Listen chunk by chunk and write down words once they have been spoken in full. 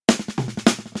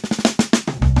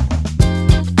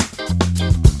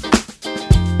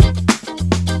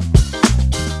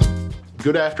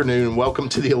Good afternoon and welcome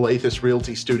to the Alathus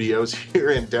Realty Studios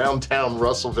here in downtown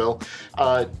Russellville.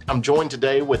 I'm joined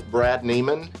today with Brad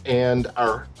Niemann and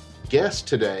our guest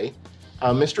today,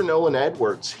 Mr. Nolan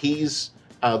Edwards. He's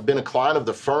been a client of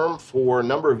the firm for a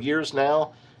number of years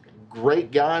now. Great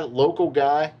guy, local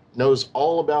guy, knows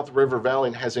all about the River Valley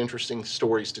and has interesting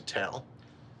stories to tell.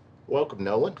 Welcome,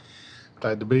 Nolan.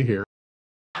 Glad to be here.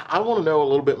 I want to know a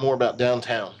little bit more about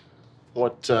downtown.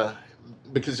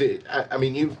 Because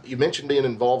you mentioned being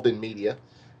involved in media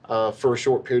for a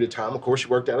short period of time. Of course, you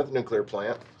worked out at the nuclear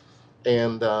plant,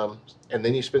 and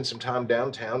then you spent some time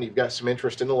downtown. You've got some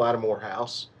interest in the Lattimore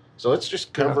House. So let's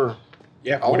just cover.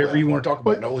 Yeah, whatever you want to talk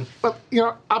about, Nolan. But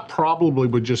I probably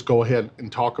would just go ahead and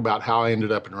talk about how I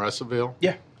ended up in Russellville.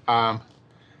 Yeah. My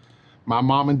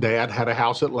mom and dad had a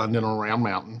house at London on Round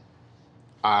Mountain.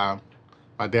 My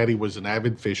daddy was an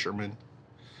avid fisherman,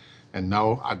 and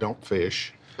no, I don't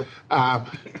fish.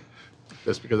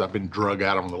 That's because I've been drug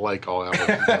out on the lake all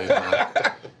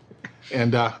hours.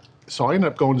 And so I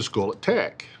ended up going to school at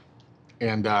Tech,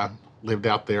 and lived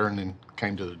out there, and then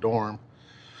came to the dorm,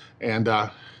 and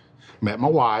met my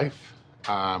wife.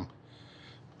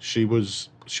 She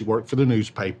worked for the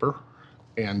newspaper,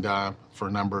 and for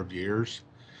a number of years,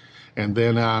 and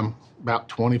then about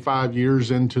 25 years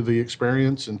into the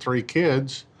experience and 3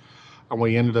 kids,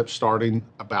 we ended up starting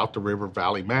About the River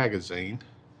Valley magazine.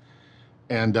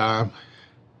 And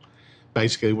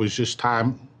basically, it was just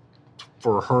time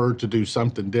for her to do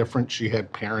something different. She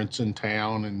had parents in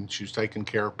town, and she was taking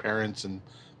care of parents, and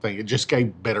it just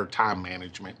gave better time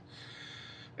management.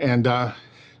 And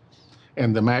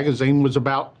the magazine was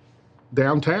about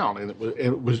downtown, and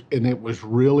it was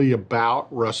really about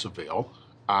Russellville,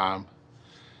 and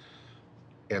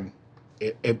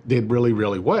it did really,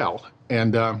 really well.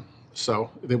 And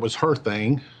so it was her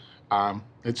thing.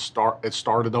 It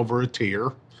started over a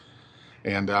tier,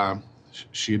 and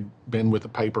she'd been with the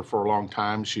paper for a long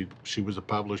time. She was a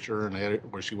publisher and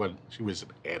editor, she was an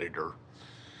editor,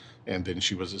 and then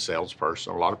she was a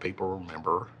salesperson. A lot of people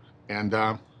remember her.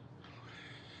 And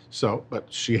but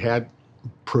she had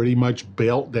pretty much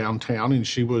built downtown, and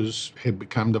she had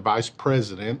become the vice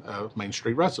president of Main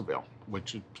Street Russellville,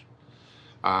 which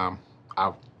I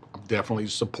definitely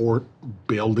support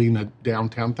building a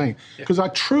downtown thing, because I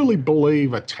truly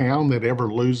believe a town that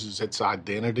ever loses its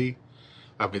identity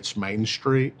of its Main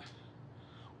Street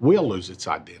will lose its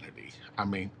identity. I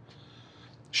mean,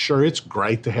 sure, it's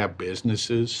great to have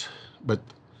businesses, but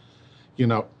you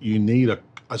need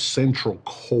a central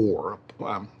core,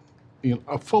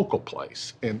 a focal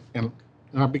place. And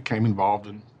I became involved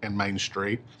in Main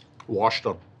Street, washed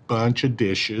a bunch of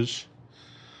dishes,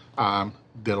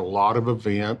 did a lot of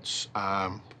events,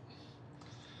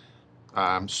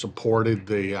 supported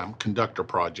the conductor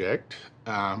project,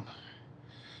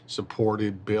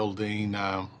 supported building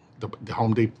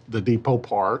the Depot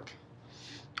Park.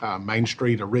 Main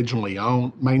Street originally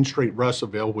owned Main Street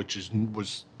Russellville, which is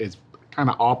kind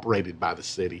of operated by the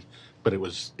city, but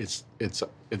it's its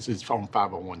own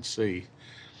 501c.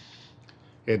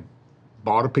 It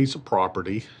bought a piece of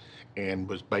property and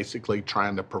was basically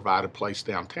trying to provide a place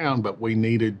downtown, but we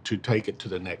needed to take it to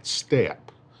the next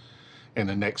step. And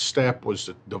the next step was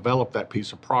to develop that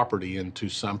piece of property into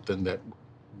something that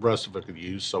Russellville could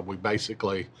use. So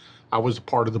I was a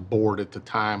part of the board at the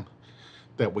time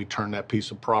that we turned that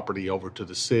piece of property over to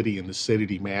the city, and the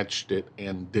city matched it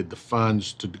and did the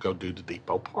funds to go do the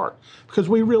Depot Park, because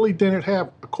we really didn't have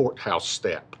a courthouse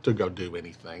step to go do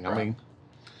anything. Right. I mean,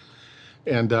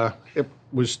 and it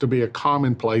was to be a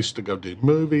common place to go do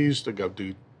movies, to go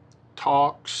do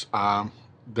talks,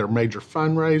 their major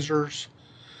fundraisers.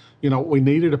 We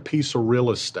needed a piece of real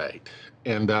estate,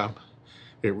 and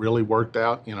it really worked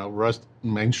out.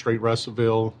 Main Street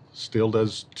Russellville still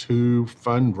does 2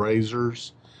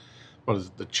 fundraisers. What is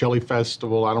it, the Chili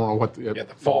Festival? I don't know what the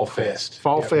Fall Fest.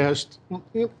 Fall Fest.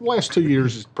 The last 2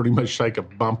 years has pretty much taken a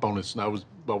bump on its nose,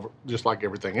 just like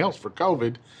everything else for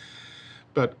COVID.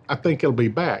 But I think it'll be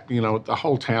back. The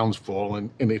whole town's full,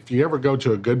 and if you ever go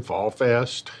to a good Fall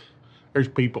Fest, there's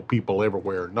people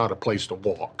everywhere, not a place to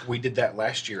walk. We did that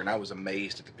last year, and I was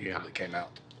amazed at the people that came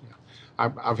out.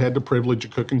 Yeah. I've had the privilege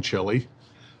of cooking chili.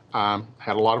 Had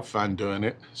a lot of fun doing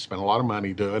it. Spent a lot of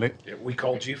money doing it. Yeah, we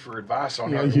called you for advice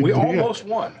on how we almost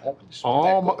won.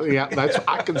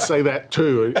 I can say that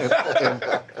too. And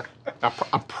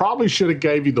I probably should have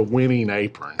gave you the winning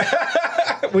apron.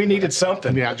 We needed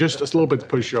something. Yeah, just a little bit to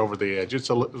push you over the edge. It's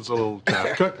a little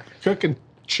tough. Cooking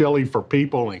chili for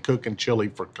people and cooking chili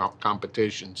for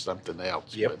competition, something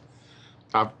else. Yep.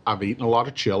 But I've eaten a lot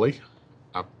of chili.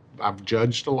 I've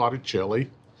judged a lot of chili.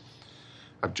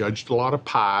 I've judged a lot of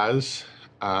pies.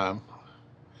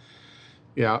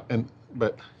 Yeah,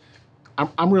 but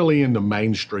I'm really into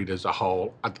Main Street as a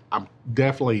whole. I'm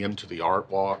definitely into the art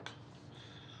walk.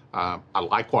 I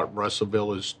like what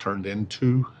Russellville has turned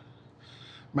into.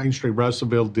 Main Street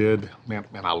Russellville did, man,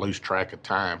 I lose track of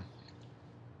time,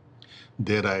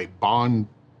 did a bond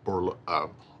or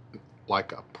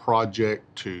like a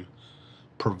project to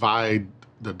provide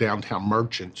the downtown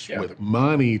merchants with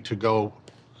money to go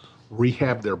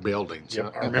rehab their buildings.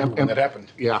 Yep, I remember when that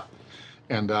happened. Yeah.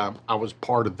 And I was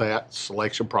part of that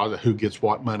selection process, who gets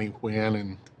what money when,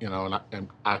 and and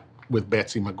I with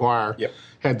Betsy McGuire,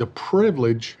 had the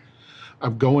privilege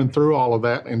of going through all of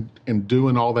that and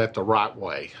doing all that the right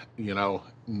way.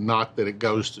 Not that it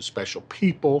goes to special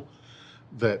people,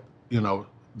 that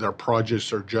their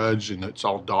projects are judged and it's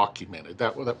all documented.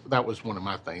 That was one of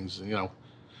my things.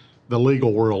 The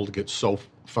legal world gets so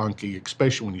funky,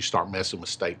 especially when you start messing with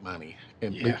state money,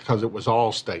 and because it was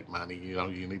all state money.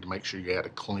 You need to make sure you had a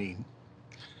clean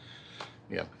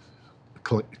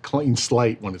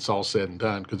slate when it's all said and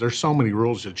done, because there's so many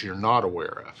rules that you're not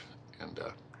aware of. And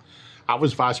I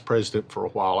was vice president for a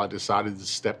while. I decided to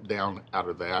step down out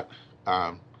of that.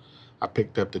 I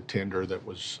picked up the tender that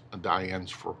was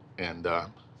Diane's and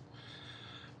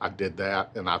I did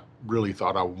that, and I really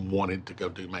thought I wanted to go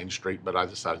do Main Street, but I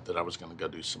decided that I was going to go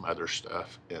do some other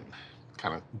stuff and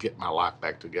kind of get my life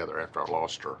back together after I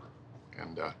lost her.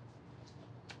 And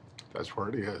that's where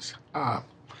it is.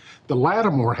 The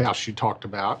Lattimore house you talked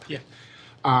about. Yeah.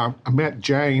 I met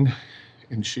Jane,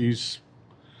 and she's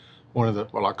one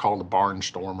of what I call the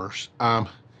barnstormers.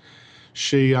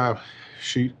 She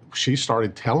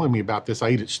started telling me about this. I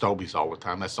eat at Stobie's all the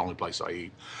time. That's the only place I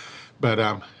eat.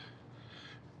 But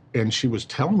and she was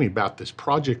telling me about this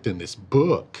project in this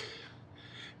book,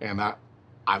 and I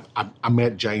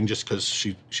met Jane just because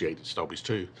she ate at Stobie's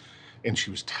too, and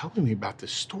she was telling me about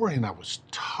this story, and I was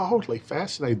totally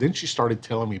fascinated. Then she started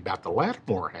telling me about the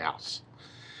Lattimore house,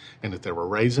 and that they were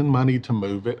raising money to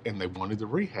move it, and they wanted to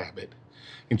rehab it.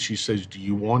 And she says, "Do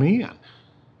you want in?"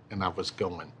 And I was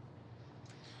going,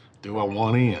 "Do I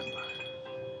want in?"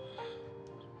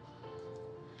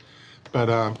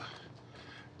 But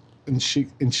and she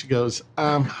goes,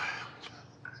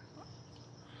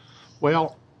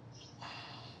 "Well,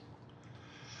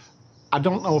 I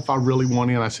don't know if I really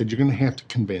want in." I said, "You're going to have to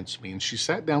convince me." And she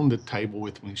sat down at the table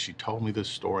with me, and she told me this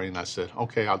story, and I said,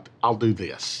 "Okay, I'll do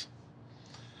this."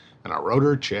 And I wrote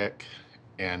her a check,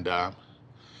 and I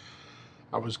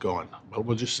was going, "Well,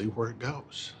 we'll just see where it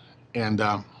goes." And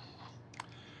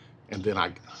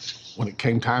then when it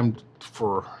came time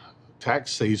for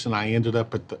tax season, I ended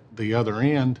up at the other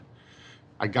end.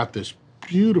 I got this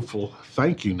beautiful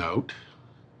thank you note,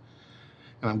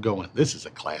 and I'm going, "This is a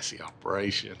classy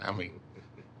operation." I mean,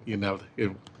 and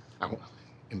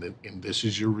this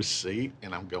is your receipt,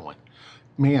 and I'm going,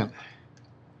 "Man,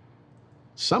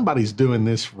 somebody's doing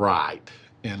this right."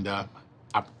 And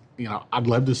I'd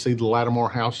love to see the Lattimore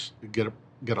house get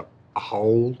a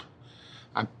hold.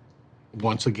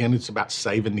 Once again, it's about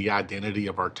saving the identity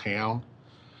of our town.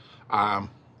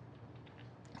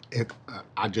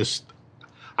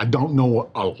 I don't know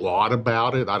a lot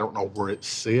about it. I don't know where it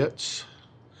sits,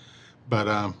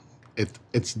 but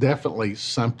it's definitely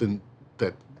something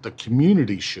that the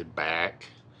community should back.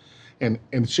 And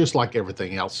it's just like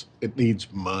everything else, it needs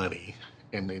money,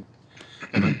 and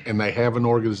they have an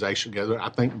organization together. I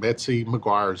think Betsy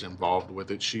McGuire is involved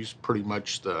with it. She's pretty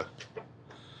much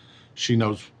she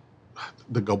knows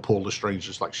to go pull the strings,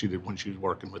 just like she did when she was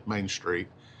working with Main Street.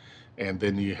 And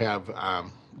then you have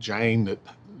Jane, that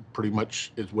pretty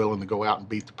much is willing to go out and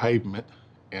beat the pavement,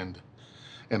 and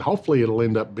hopefully it'll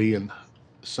end up being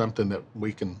something that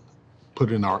we can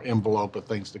put in our envelope of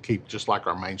things to keep, just like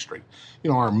our Main Street.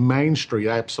 Our Main Street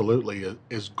absolutely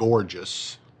is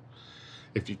gorgeous.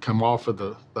 If you come off of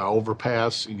the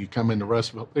overpass and you come into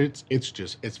Russellville,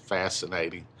 it's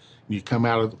fascinating. You come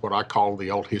out of what I call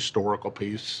the old historical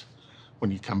piece.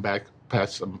 When you come back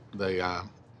past the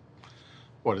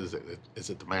what is it? Is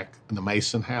it the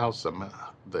Mason house,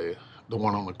 the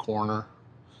one on the corner,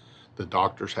 the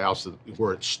doctor's house,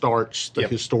 where it starts, the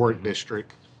historic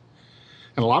district?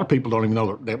 And a lot of people don't even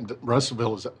know that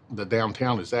Russellville the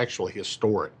downtown is actually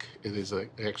historic. It is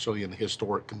actually in the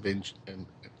historic convention and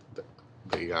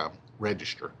the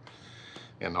register,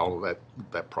 and all of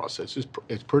that process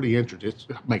it's pretty interesting. It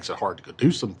makes it hard to go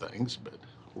do some things, but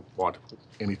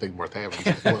anything worth having is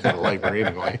a little bit of labor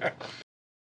anyway.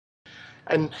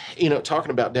 And,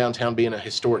 talking about downtown being a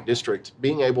historic district,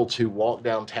 being able to walk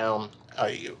downtown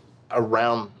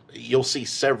around, you'll see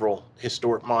several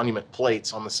historic monument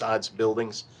plates on the sides of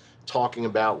buildings. talking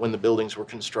about when the buildings were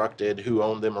constructed, who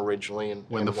owned them originally, and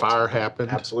When the what's- fire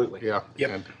happened. Absolutely. Yeah. Yep.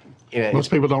 And Yeah,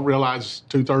 most people don't realize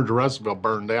 2/3 of Russellville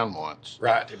burned down once.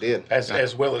 Right. it did.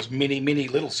 As well as many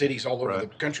little cities all over Right. the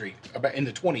country. About in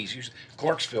the 20s,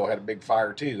 Clarksville had a big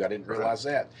fire too. I didn't realize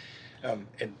that.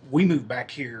 And we moved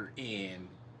back here in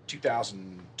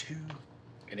 2002,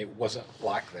 and it wasn't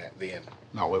like that then.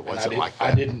 No, it And wasn't like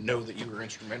that. I didn't know that you were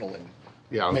instrumental in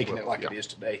making it like yeah. it is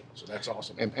today. So that's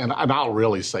awesome. And I'll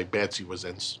really say Betsy was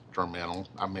instrumental.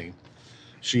 I mean,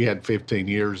 she had 15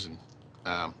 years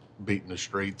and beating the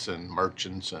streets and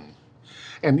merchants and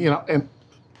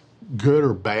good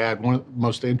or bad. One of the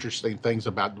most interesting things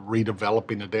about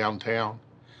redeveloping the downtown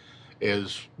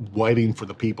is waiting for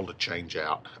the people to change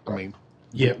out. I mean,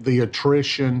 Yep. the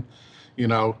attrition,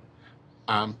 either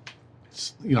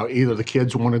the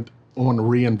kids want to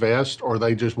reinvest or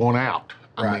they just want out.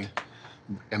 I Right. mean,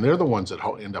 and they're the ones that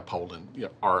end up holding,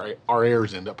 our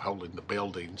heirs end up holding the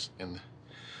buildings.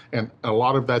 And a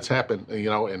lot of that's happened,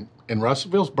 and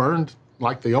Russellville's burned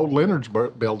like the old Leonard's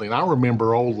building. I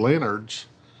remember old Leonard's.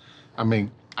 I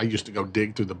mean, I used to go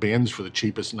dig through the bins for the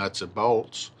cheapest nuts and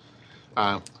bolts.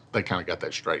 They kind of got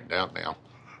that straightened out now.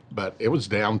 But it was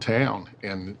downtown,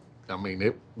 and I mean,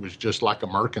 it was just like a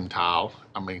mercantile.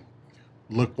 I mean,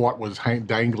 look what was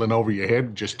dangling over your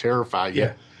head, just terrify you.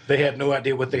 Yeah. They had no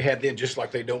idea what they had then, just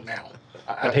like they don't now.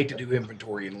 I'd hate to do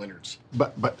inventory in Leonard's.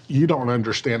 But you don't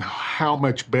understand how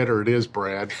much better it is,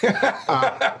 Brad.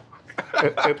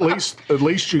 At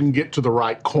least you can get to the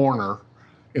right corner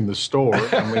in the store.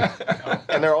 I mean,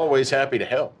 And they're always happy to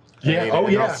help. Yeah. I mean, Oh,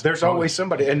 and yeah. also- There's always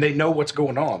somebody, and they know what's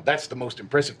going on. That's the most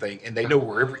impressive thing, and they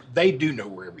know they do know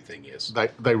where everything is.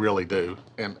 they really do.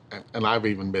 And I've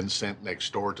even been sent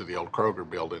next door to the old Kroger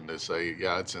building to say,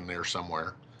 yeah, it's in there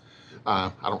somewhere.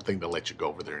 I don't think they'll let you go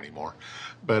over there anymore.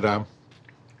 But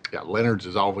yeah, Leonard's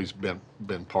has always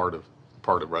been part of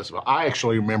Russellville. I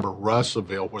actually remember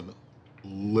Russellville when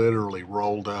literally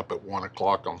rolled up at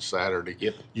 1:00 on Saturday.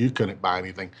 Yep. You couldn't buy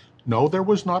anything. No, there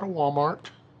was not a Walmart.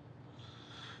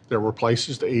 There were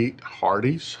places to eat: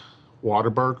 Hardee's,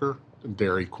 Whataburger,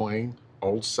 Dairy Queen,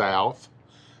 Old South,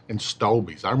 and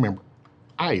Stobie's. I remember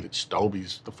I ate at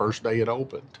Stobie's the first day it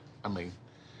opened. I mean,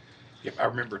 Yep. I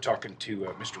remember talking to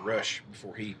Mr. Rush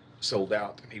before he sold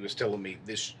out, and he was telling me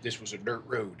this was a dirt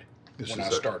road when I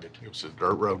started. It was a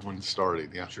dirt road when it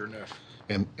started. Yeah. Sure enough.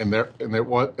 And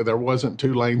there wasn't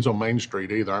 2 lanes on Main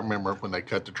Street either. I remember when they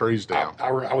cut the trees down.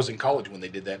 I was in college when they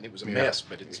did that, and it was a mess.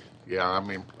 But it's Yeah,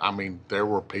 I mean, there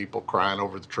were people crying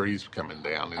over the trees coming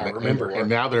down. And I remember. And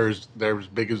now they're as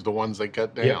big as the ones they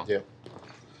cut down. Yeah.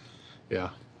 Yeah.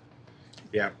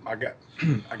 yeah. I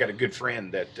got a good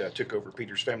friend that took over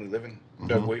Peter's Family Living,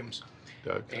 Doug Williams.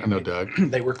 Doug. I And know Doug.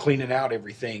 They were cleaning out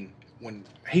everything when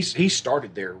he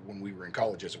started there when we were in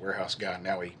college as a warehouse guy. And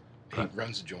now he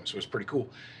runs the joint, so it's pretty cool.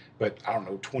 But I don't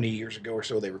know, 20 years ago or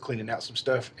so, they were cleaning out some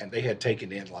stuff, and they had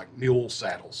taken in like mule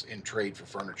saddles in trade for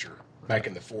furniture back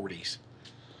in the 40s.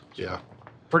 Yeah,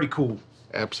 Pretty cool.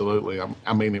 absolutely.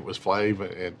 I mean, it was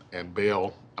Flav and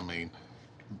Bill. I mean,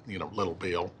 little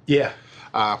Bill. Yeah.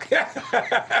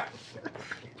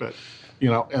 But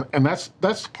and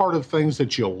that's part of the things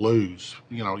that you'll lose.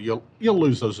 You'll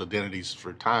lose those identities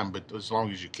for time, but as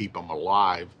long as you keep them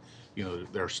alive,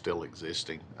 they're still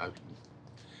existing.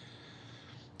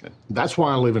 That's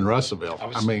why I live in Russellville.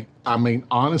 I mean,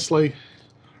 honestly,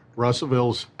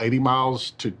 Russellville's 80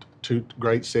 miles to two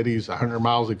great cities, 100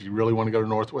 miles if you really want to go to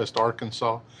Northwest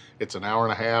Arkansas. It's an hour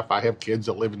and a half. I have kids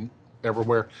that live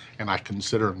everywhere, and I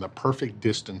consider them the perfect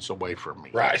distance away from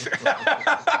me. Right.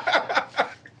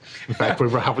 In fact,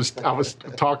 I was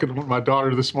talking with my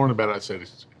daughter this morning about it. I said,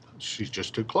 she's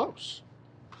just too close.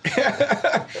 They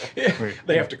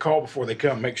have to call before they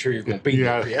come, make sure you're going to be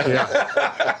there.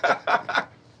 Yeah.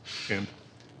 And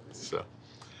so,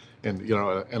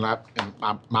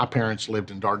 my parents lived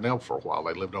in Dardanelle for a while.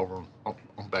 They lived over on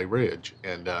Bay Ridge,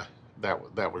 and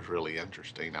that was really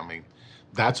interesting. I mean,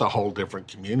 that's a whole different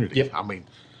community. Yep. I mean,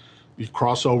 you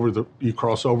cross over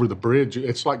the bridge.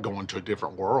 It's like going to a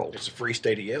different world. It's a free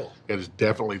state of Yale. It is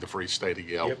definitely the free state of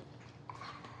Yale. Yep.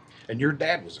 And your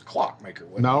dad was a clockmaker,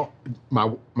 wasn't No,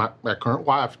 my current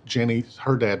wife, Jenny,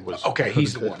 her dad was. Okay,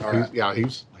 he's the one. All right. Yeah,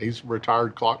 he's a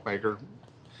retired clockmaker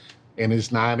in his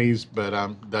 90s, but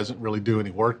doesn't really do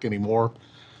any work anymore.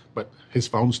 But his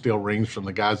phone still rings from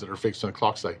the guys that are fixing the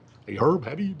clock. Say, "Hey Herb,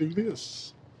 how do you do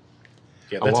this?"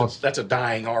 Yeah, that's a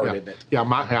dying art, Yeah, isn't it? yeah.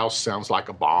 My house sounds like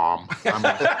a bomb.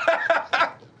 I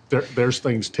mean, there's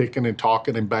things ticking and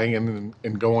talking and banging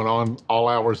and going on all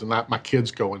hours of the night. My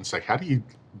kids go and say, "How do you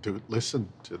do it? Listen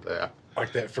to that."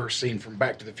 Like that first scene from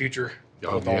Back to the Future.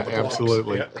 Oh, with all yeah, the clocks.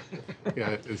 absolutely. Yeah.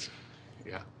 Yeah,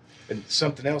 Yeah. And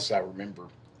something else I remember,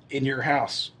 in your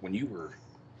house when you were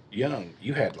young,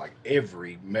 you had like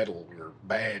every medal or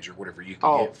badge or whatever you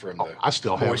could get from the I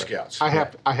still Boy have it. Scouts.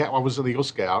 I was an Eagle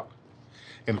Scout.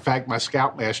 In fact, my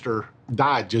scoutmaster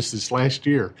died just this last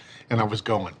year, and I was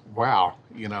going, wow,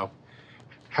 you know,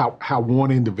 how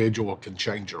one individual can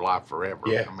change your life forever.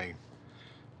 Yeah. I mean,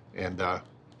 and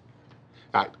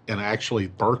actually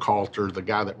Burkhalter, the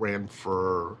guy that ran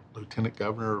for lieutenant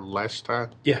governor last time,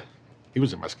 Yeah. he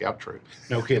was in my scout troop.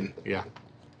 No kidding. Yeah.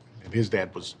 And his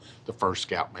dad was the first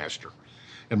scoutmaster.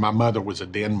 And my mother was a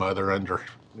den mother under,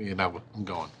 you know, I'm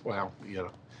going, wow, you know.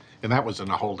 And that was in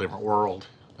a whole different world.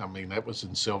 I mean, that was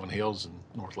in Sylvan Hills and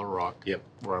North Little Rock. Yep.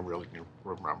 Where I really knew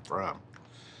where I'm from.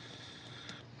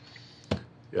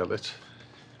 Yeah,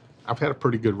 I've had a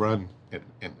pretty good run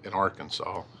in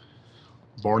Arkansas.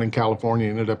 Born in California,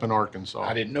 ended up in Arkansas.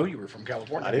 I didn't know you were from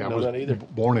California. I didn't know that either.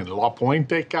 Born in La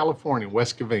Puente, California,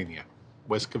 West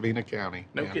Covina County.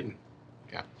 No Yeah. kidding.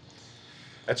 Yeah.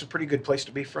 That's a pretty good place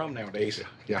to be from nowadays.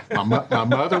 Yeah. My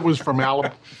mother was from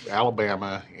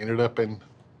Alabama, ended up in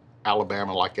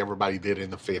Alabama like everybody did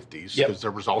in the 50s because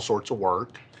there was all sorts of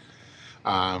work.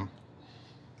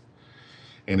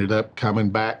 Ended up coming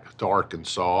back to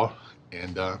Arkansas,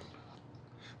 and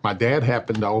my dad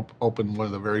happened to open one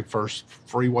of the very first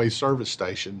freeway service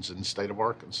stations in the state of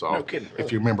Arkansas. No kidding.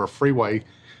 If you remember Freeway,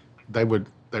 they were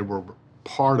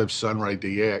part of Sunray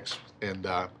DX, and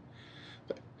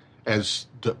as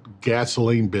the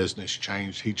gasoline business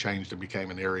changed, he changed and became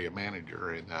an area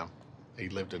manager, and he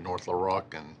lived in North Little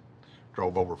Rock and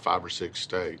drove over 5 or 6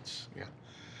 states. Yeah,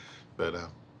 but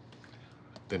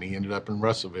then he ended up in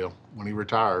Russellville when he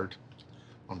retired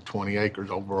on 20 acres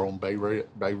over on Bay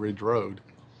Ridge Road.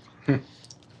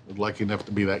 Was lucky enough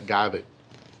to be that guy that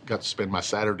got to spend my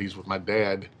Saturdays with my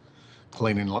dad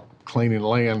cleaning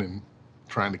land and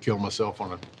trying to kill myself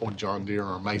on a John Deere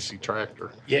or a Macy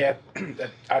tractor. Yeah,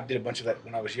 I did a bunch of that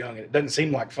when I was young, and it doesn't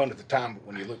seem like fun at the time, but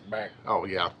when you look back. Oh,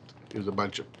 yeah. It was a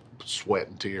bunch of sweat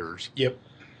and tears. Yep.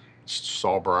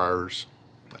 Sawbriars.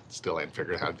 I still hadn't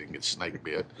figured out how I didn't get snake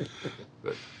bit,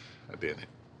 but I didn't.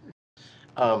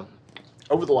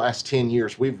 Over the last 10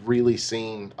 years, we've really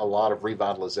seen a lot of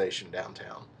revitalization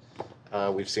downtown.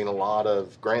 We've seen a lot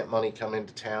of grant money come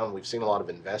into town. We've seen a lot of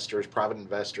investors, private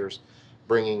investors,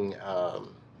 bringing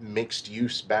mixed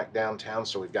use back downtown.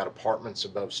 So we've got apartments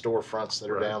above storefronts that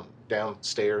are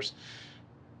downstairs.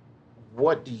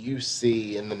 What do you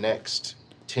see in the next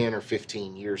 10 or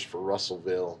 15 years for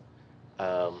Russellville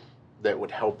that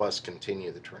would help us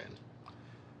continue the trend?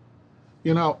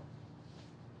 You know,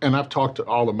 and I've talked to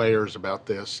all the mayors about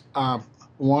this.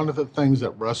 One of the things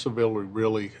that Russellville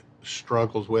really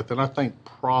struggles with, and I think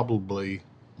probably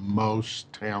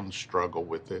most towns struggle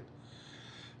with it,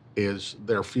 is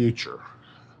their future.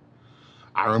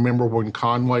 I remember when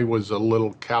Conway was a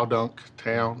little cowdunk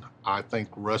town, I think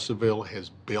Russellville has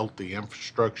built the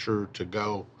infrastructure to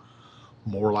go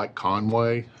more like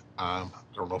Conway. I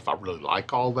don't know if I really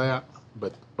like all that,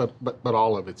 but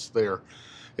all of it's there.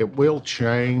 It will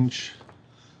change.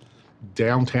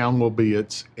 Downtown will be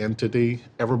its entity.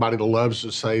 Everybody loves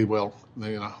to say, well,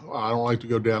 you know, I don't like to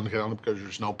go downtown because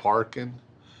there's no parking.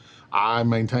 I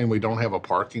maintain we don't have a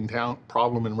parking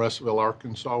problem in Russellville,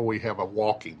 Arkansas. We have a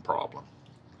walking problem.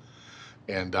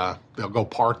 And they'll go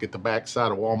park at the back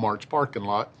side of Walmart's parking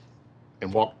lot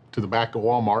and walk to the back of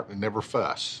Walmart and never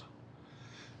fuss.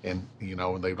 And, you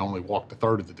know, they've only walked a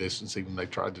third of the distance, even they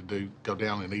tried to go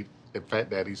down and eat at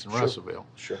Fat Daddy's in Russellville.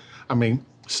 Sure. I mean,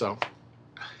 so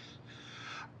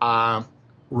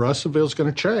Russellville's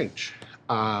going to change.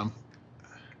 I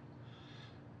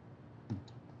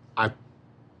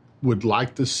would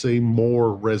like to see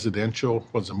more residential.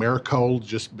 Was Americold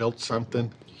just built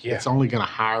something? Yeah. It's only going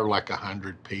to hire like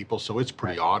 100 people, so it's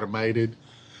pretty automated.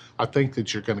 I think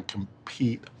that you're going to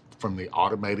compete from the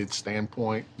automated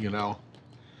standpoint, you know.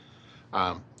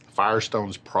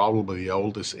 Firestone's probably the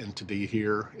oldest entity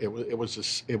here. It was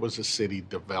a city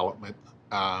development.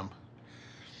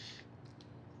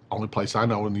 Only place I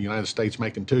know in the United States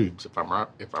making tubes, if I'm right.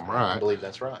 I believe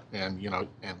that's right. And, you know,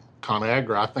 and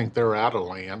ConAgra, I think they're out of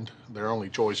land. Their only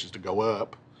choice is to go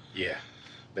up. Yeah,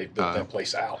 they built that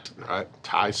place out. Right,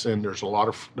 Tyson. There's a lot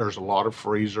of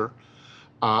freezer.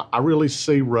 I really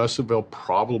see Russellville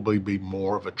probably be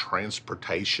more of a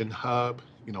transportation hub.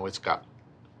 You know, it's got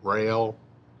rail,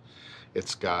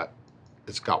 it's got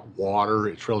water.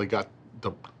 It's really got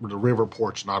the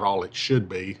Riverport's not all it should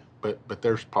be, but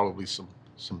there's probably some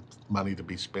money to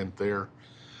be spent there.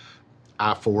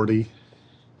 I-40.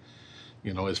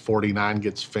 You know, as 49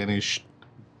 gets finished,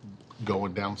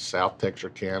 going down South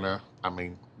Texarkana, I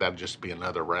mean, that'd just be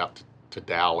another route to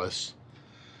Dallas.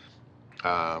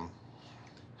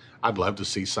 I'd love to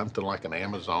see something like an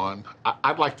Amazon.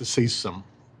 I'd like to see some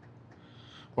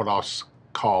what I'll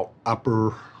call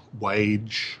upper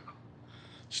wage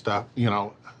stuff. You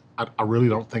know, I really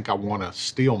don't think I want a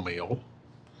steel mill,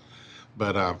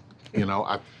 but you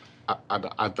know,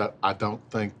 I don't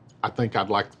think I think I'd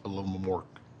like a little more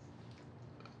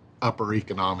upper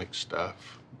economic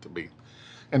stuff to be,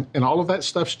 and all of that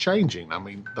stuff's changing. I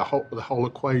mean, the whole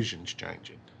equation's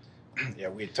changing. Yeah,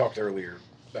 we had talked earlier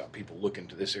about people looking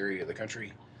to this area of the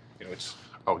country. You know, it's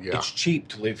yeah, it's cheap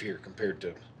to live here compared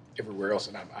to everywhere else,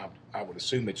 and I would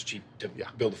assume it's cheap to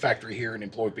build a factory here and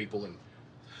employ people. And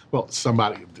well,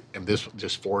 somebody, and this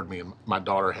just forwarded me, and my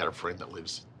daughter had a friend that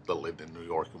lived in New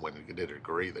York and went and did a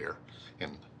degree there,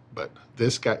 but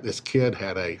this kid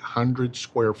had 100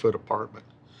 square foot apartment,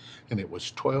 and it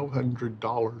was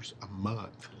 $1,200 a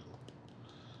month.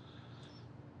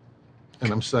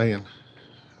 And I'm saying,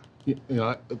 you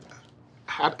know,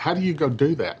 how do you go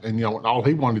do that? And you know, all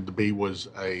he wanted to be was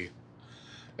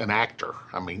an actor.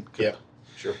 I mean, yeah,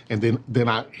 sure. And then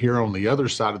I hear on the other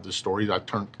side of the story,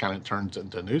 kind of turns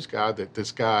into a news guy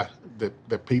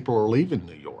that people are leaving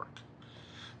New York,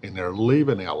 and they're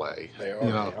leaving L.A. They are.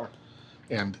 You know, they are.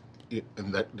 And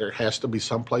that there has to be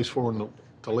some place for them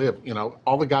to live. You know,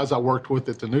 all the guys I worked with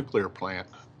at the nuclear plant,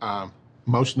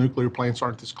 most nuclear plants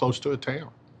aren't this close to a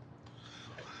town.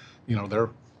 You know,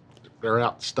 they're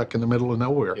out stuck in the middle of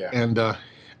nowhere, Yeah.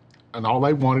 And all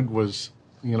they wanted was,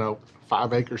 you know,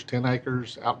 5 acres, 10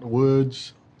 acres out in the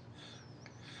woods.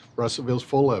 Russellville's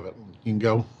full of it. You can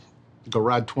go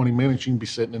ride 20 minutes, you can be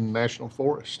sitting in the national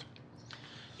forest.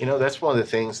 You know, that's one of the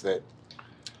things that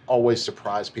always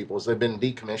surprise people is they've been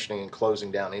decommissioning and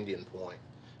closing down Indian Point.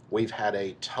 We've had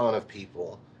a ton of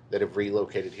people that have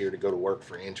relocated here to go to work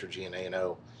for Entergy and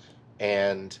A&O,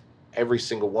 and every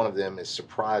single one of them is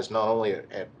surprised not only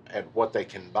at what they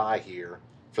can buy here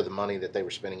for the money that they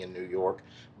were spending in New York,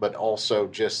 but also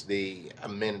just the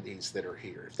amenities that are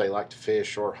here. If they like to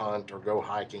fish or hunt or go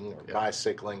hiking or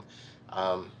bicycling,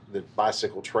 the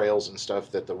bicycle trails and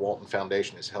stuff that the Walton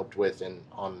Foundation has helped with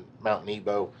on Mount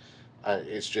Nebo,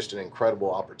 it's just an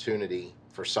incredible opportunity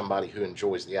for somebody who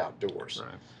enjoys the outdoors.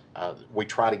 Right. We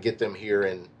try to get them here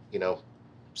in, you know,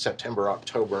 September,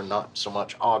 October, not so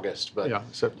much August, but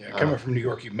Coming from New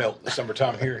York, you melt in the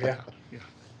summertime here. Yeah. Yeah.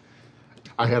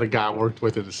 I had a guy I worked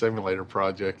with at a simulator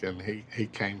project, and he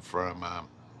came from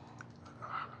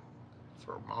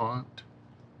Vermont.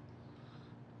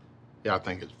 Yeah, I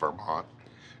think it's Vermont,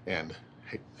 and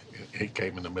he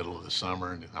came in the middle of the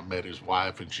summer, and I met his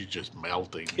wife, and she's just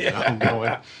melting. You know,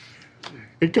 going,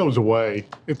 it goes away.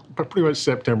 It's pretty much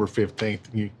September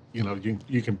 15th.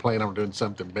 You can plan on doing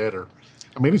something better.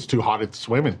 I mean, it's too hot at the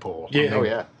swimming pool. Yeah. I mean, oh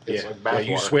yeah, it's like bath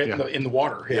you water. sweat in the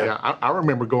water. Yeah, I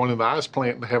remember going to the ice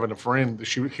plant and having a friend.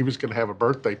 He was going to have a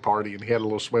birthday party, and he had a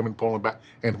little swimming pool in the back.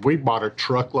 And we bought a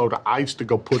truckload of ice to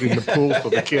go put in the pool so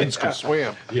the kids could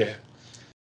swim. Yeah.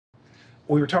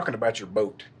 We were talking about your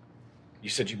boat. You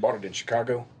said you bought it in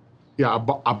Chicago. Yeah,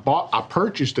 I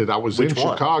purchased it. I was Which in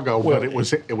one? Chicago, Well, but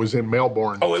it was in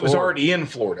Melbourne. Oh, it was Florida. already in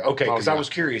Florida. Okay, because Oh, I yeah. was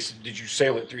curious. Did you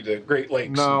sail it through the Great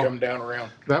Lakes No. and come down around?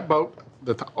 That boat.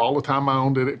 All the time I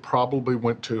owned it, it probably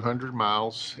went 200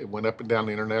 miles. It went up and down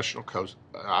the international coast,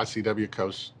 ICW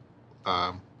coast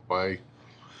way.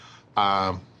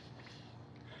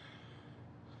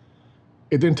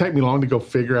 It didn't take me long to go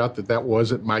figure out that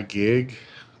wasn't my gig.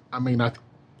 I mean,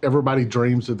 everybody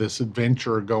dreams of this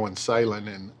adventure of going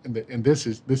sailing, and this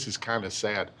is kind of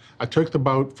sad. I took the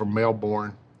boat from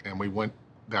Melbourne, and we went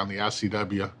down the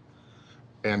ICW,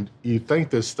 and you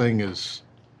think this thing is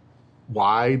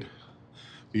wide.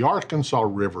 The Arkansas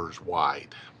River is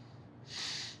wide.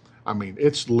 I mean,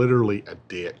 it's literally a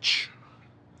ditch.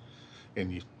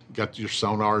 And you got your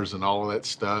sonars and all of that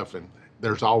stuff, and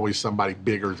there's always somebody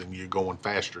bigger than you going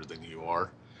faster than you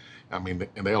are. I mean,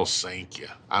 and they'll sink you.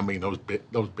 I mean, those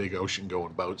big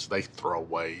ocean-going boats, they throw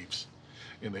waves.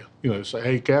 And they say,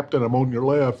 "Hey, Captain, I'm on your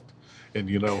left." And,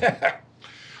 hang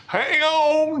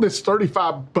on. It's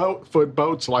 35-foot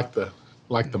boats like the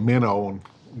minnow on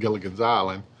Gilligan's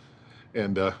Island.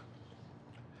 And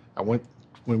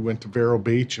we went to Vero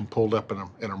Beach and pulled up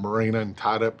in a marina and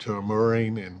tied up to a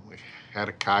mooring, and we had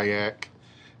a kayak.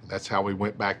 And that's how we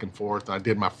went back and forth. And I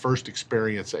did my first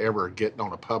experience ever getting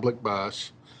on a public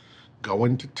bus,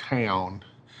 going to town,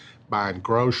 buying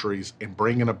groceries, and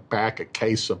bringing back a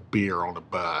case of beer on a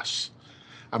bus.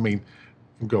 I mean,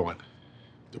 I'm going,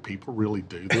 do people really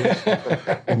do this?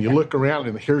 And you look around,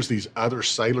 and here's these other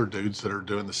sailor dudes that are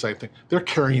doing the same thing. They're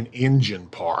carrying engine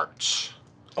parts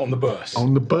On the bus.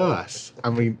 on the bus. I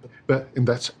mean,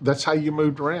 that's how you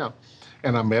moved around.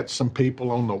 And I met some people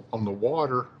on the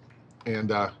water,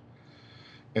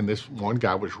 And this one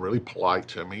guy was really polite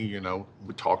to me. You know,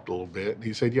 we talked a little bit, and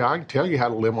he said, "Yeah, I can tell you how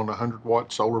to live on a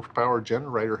 100-watt solar power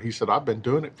generator." He said, "I've been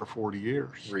doing it for 40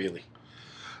 years." Really?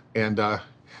 And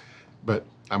but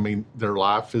I mean, their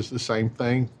life is the same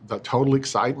thing. The total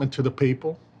excitement to the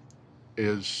people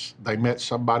is they met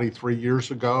somebody 3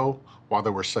 years ago while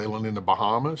they were sailing in the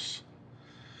Bahamas,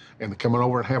 and they're coming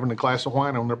over and having a glass of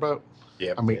wine on their boat.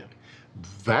 Yeah. I mean,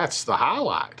 that's the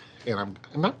highlight. And I'm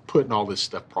not putting all this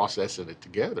stuff, processing it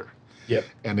together. Yep.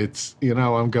 And it's, you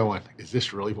know, I'm going, is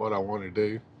this really what I want to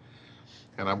do?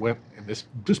 And I went, and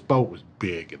this boat was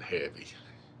big and heavy,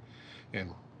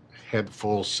 and had the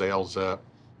full sails up.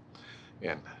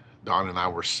 And Don and I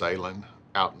were sailing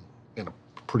out in a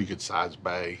pretty good sized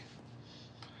bay.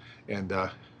 And I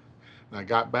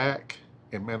got back,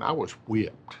 and man, I was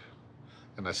whipped.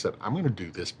 And I said, I'm going to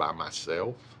do this by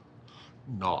myself.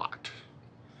 Not.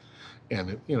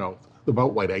 And, you know, the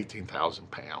boat weighed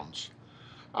 18,000 pounds.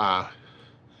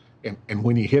 And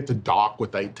when you hit the dock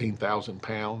with 18,000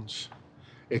 pounds,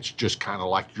 it's just kind of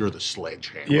like you're the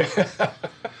sledgehammer. Yeah.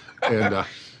 And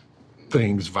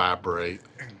things vibrate.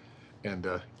 And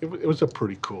it was a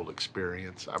pretty cool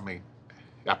experience. I mean,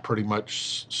 I pretty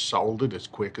much sold it as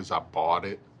quick as I bought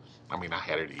it. I mean, I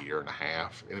had it a year and a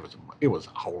half. And it was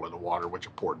a hole in the water, which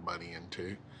I poured money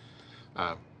into.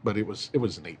 But it was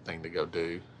a neat thing to go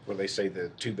do. Well, they say the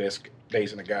 2 best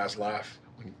days in a guy's life.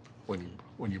 When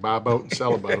you buy a boat and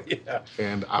sell a boat. Yeah.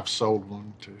 And I've sold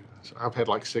one too. So I've had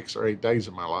like 6 or 8 days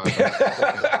in my life,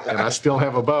 and I still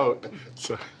have a boat.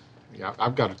 So yeah,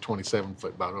 I've got a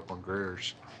 27-foot boat up on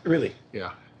Greer's. Really?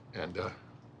 Yeah, and Do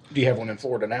you have one in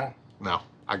Florida now? no,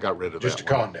 I got rid of Just that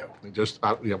a one. condo.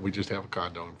 Yeah, we just have a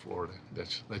condo in Florida.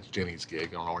 That's Jenny's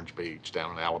gig on Orange Beach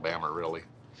down in Alabama, really.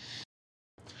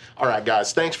 All right,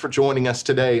 guys, thanks for joining us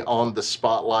today on The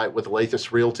Spotlight with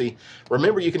Lathis Realty.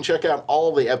 Remember, you can check out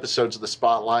all the episodes of The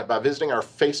Spotlight by visiting our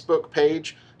Facebook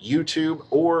page, YouTube,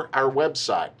 or our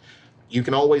website. You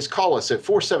can always call us at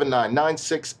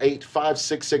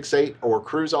 479-968-5668 or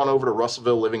cruise on over to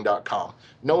russellvilleliving.com.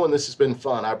 Nolan, this has been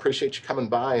fun. I appreciate you coming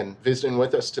by and visiting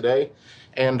with us today.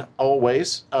 And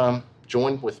always,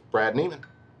 join with Brad Niemann.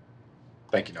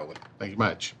 Thank you, Nolan. Thank you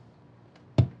much.